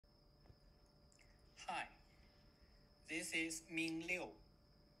is Min Liu.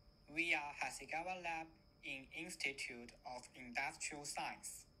 We are Hasegawa Lab in Institute of Industrial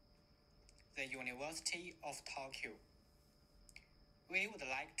Science, the University of Tokyo. We would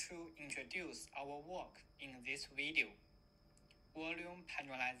like to introduce our work in this video, Volume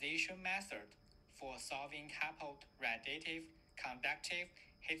Penalization Method for solving coupled radiative-conductive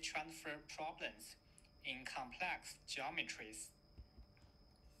heat transfer problems in complex geometries.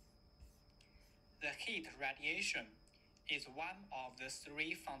 The heat radiation is one of the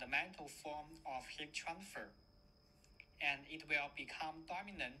three fundamental forms of heat transfer, and it will become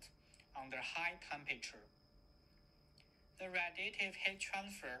dominant under high temperature. The radiative heat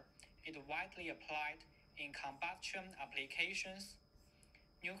transfer is widely applied in combustion applications,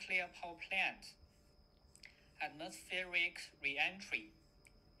 nuclear power plants, atmospheric re-entry,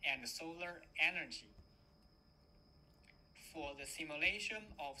 and solar energy. For the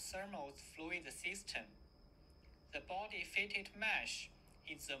simulation of thermal fluid system, the body-fitted mesh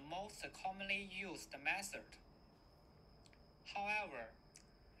is the most commonly used method. However,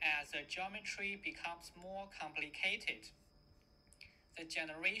 as the geometry becomes more complicated, the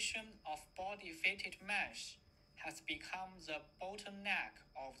generation of body-fitted mesh has become the bottleneck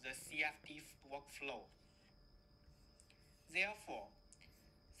of the CFD workflow. Therefore,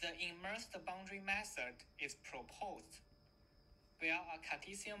 the immersed boundary method is proposed, where a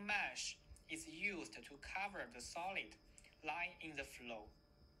Cartesian mesh is used to cover the solid lying in the flow.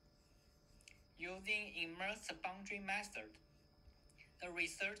 Using immersed boundary method, the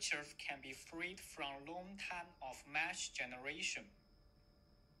researchers can be freed from long time of mesh generation.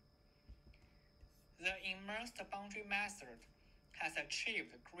 The immersed boundary method has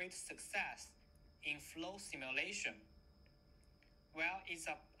achieved great success in flow simulation, while its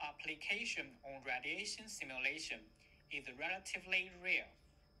application on radiation simulation is relatively rare,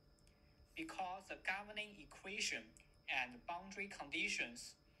 because the governing equation and boundary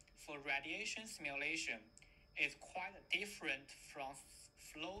conditions for radiation simulation is quite different from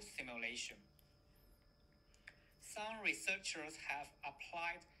flow simulation. Some researchers have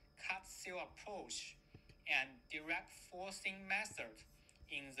applied cut-seal approach and direct forcing method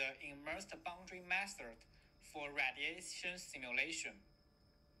in the immersed boundary method for radiation simulation.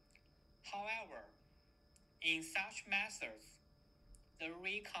 However, in such methods, the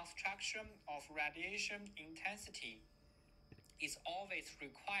reconstruction of radiation intensity is always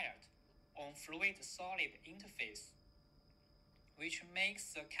required on fluid-solid interface, which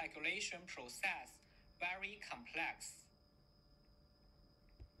makes the calculation process very complex.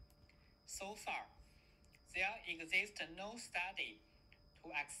 So far, there exists no study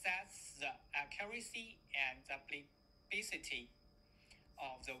to assess the accuracy and the applicability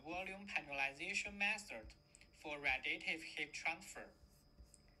of the volume penalization method for radiative heat transfer.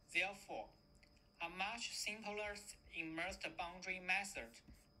 Therefore, a much simpler immersed boundary method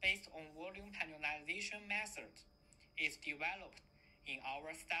based on volume penalization method is developed in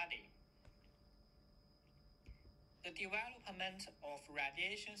our study. The development of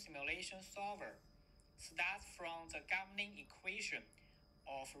radiation simulation solver starts from the governing equation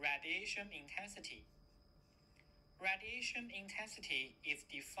of radiation intensity. Radiation intensity is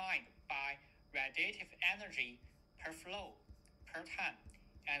defined by radiative energy per flow, per time,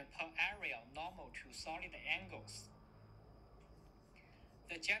 and per area normal to solid angles.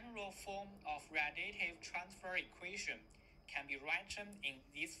 The general form of radiative transfer equation can be written in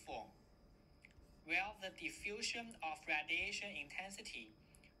this form, where the diffusion of radiation intensity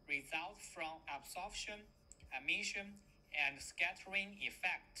results from absorption, emission, and scattering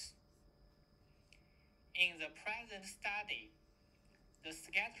effects. In the present study, the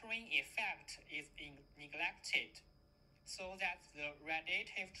scattering effect is neglected, so that the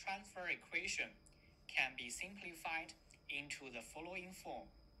radiative transfer equation can be simplified into the following form.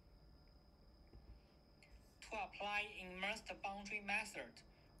 To apply immersed boundary method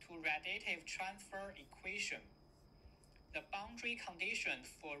to radiative transfer equation, the boundary conditions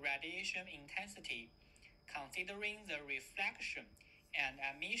for radiation intensity, considering the reflection and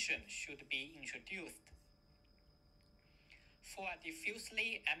emission, should be introduced. For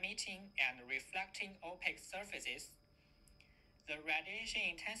diffusely emitting and reflecting opaque surfaces, the radiation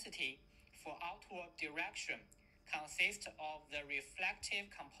intensity for outward direction consists of the reflective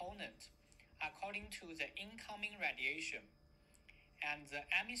component according to the incoming radiation, and the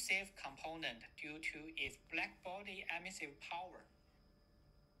emissive component due to its blackbody emissive power.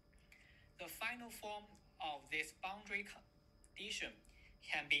 The final form of this boundary condition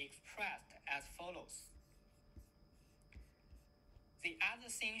can be expressed as follows. The other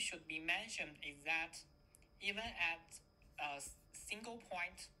thing should be mentioned is that even at a single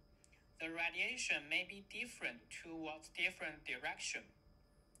point, the radiation may be different towards different direction.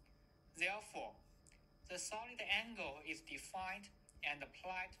 Therefore, the solid angle is defined and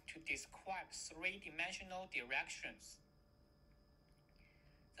applied to describe three-dimensional directions.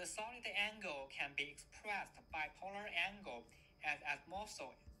 The solid angle can be expressed by polar angle as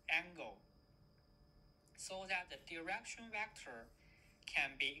atmospheric angle, so that the direction vector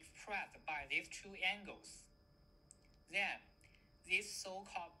can be expressed by these two angles. Then, this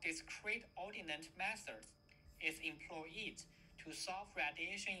so-called discrete ordinate method is employed to solve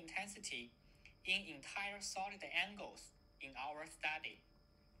radiation intensity in entire solid angles in our study.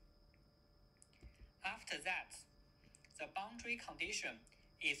 After that, the boundary condition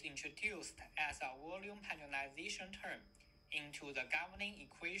is introduced as a volume penalization term into the governing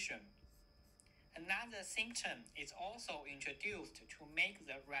equation. Another symptom is also introduced to make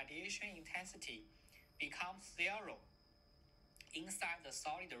the radiation intensity become zero inside the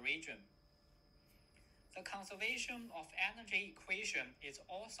solid region. The conservation of energy equation is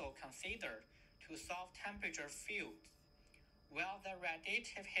also considered to solve temperature fields, while the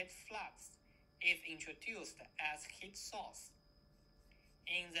radiative heat flux is introduced as heat source.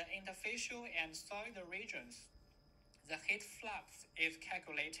 In the interfacial and solid regions, the heat flux is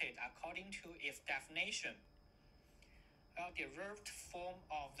calculated according to its definition. A derived form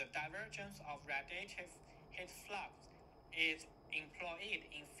of the divergence of radiative heat flux is employed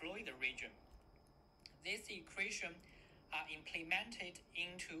in fluid region. These equations are implemented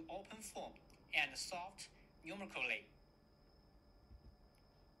into open form and solved numerically.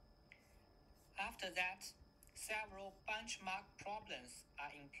 After that, several benchmark problems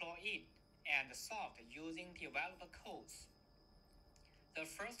are employed and solved using developed codes. The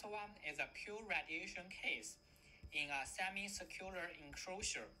first one is a pure radiation case in a semicircular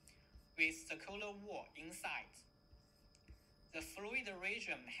enclosure with circular wall inside. The fluid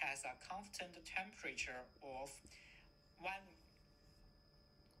region has a constant temperature of 1000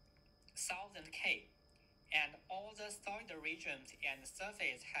 K, and all the solid regions and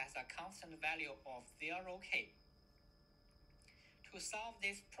surface has a constant value of 0 K. To solve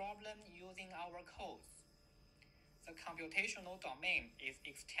this problem using our codes, the computational domain is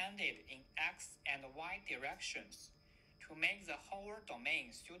extended in x and y directions to make the whole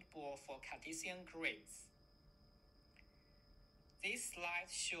domain suitable for Cartesian grids. This slide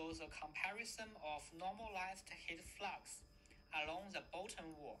shows a comparison of normalized heat flux along the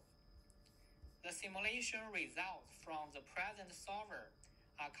bottom wall. The simulation results from the present solver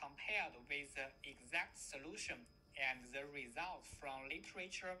are compared with the exact solution and the results from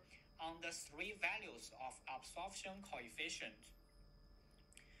literature on the three values of absorption coefficient.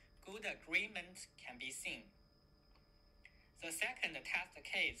 Good agreement can be seen. The second test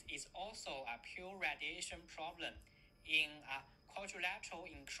case is also a pure radiation problem in a quadrilateral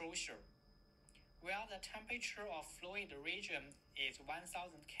enclosure, where the temperature of fluid region is 1000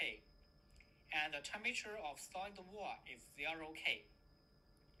 K, and the temperature of solid wall is 0 K.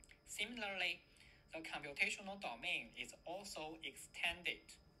 Similarly, the computational domain is also extended.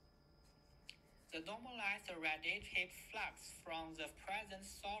 The normalized radiative flux from the present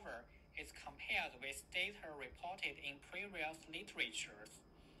solver is compared with data reported in previous literatures,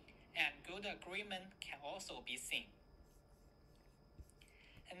 and good agreement can also be seen.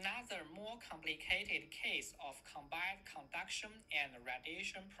 Another more complicated case of combined conduction and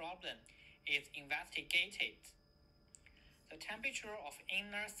radiation problem is investigated. The temperature of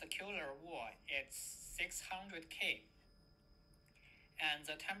inner circular wall is 600 K, and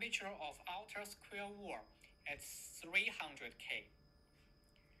the temperature of outer square wall is 300 K.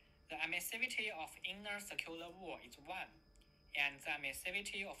 The emissivity of inner circular wall is 1, and the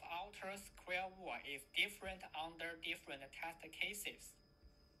emissivity of outer square wall is different under different test cases.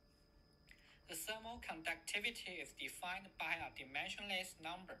 The thermal conductivity is defined by a dimensionless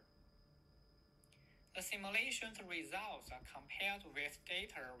number. The simulation's results are compared with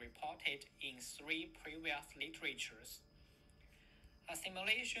data reported in three previous literatures. A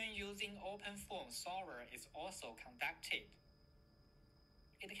simulation using open-form solver is also conducted.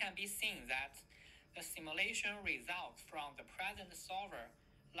 It can be seen that the simulation results from the present solver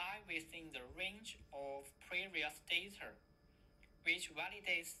lie within the range of previous data, which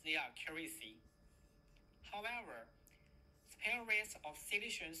validates their accuracy. However, spurious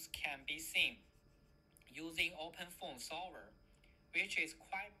oscillations can be seen using open-form solver, which is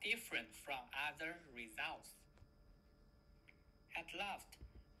quite different from other results. At last,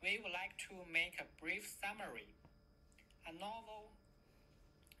 we would like to make a brief summary. A novel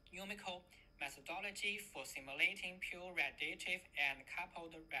numerical methodology for simulating pure radiative and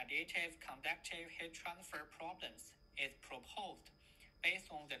coupled radiative-conductive heat transfer problems is proposed based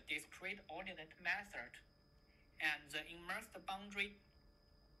on the discrete ordinate method and the immersed boundary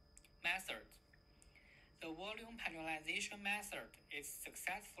method. The volume penalization method is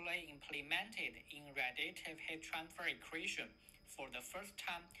successfully implemented in radiative heat transfer equation for the first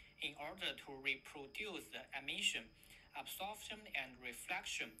time in order to reproduce the emission, absorption, and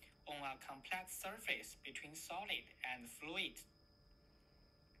reflection on a complex surface between solid and fluid.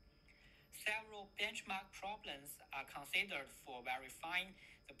 Several benchmark problems are considered for verifying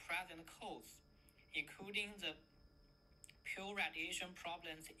the present codes, including the pure radiation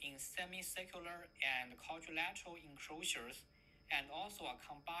problems in semicircular and quadrilateral enclosures, and also a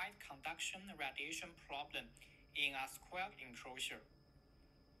combined conduction radiation problem in a square enclosure.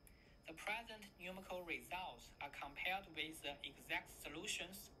 The present numerical results are compared with the exact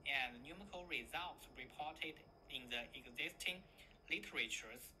solutions and numerical results reported in the existing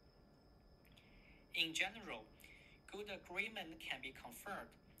literatures. In general, good agreement can be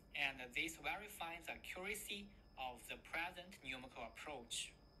conferred, and this verifies the accuracy of the present numerical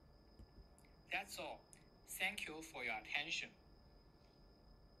approach. That's all. Thank you for your attention.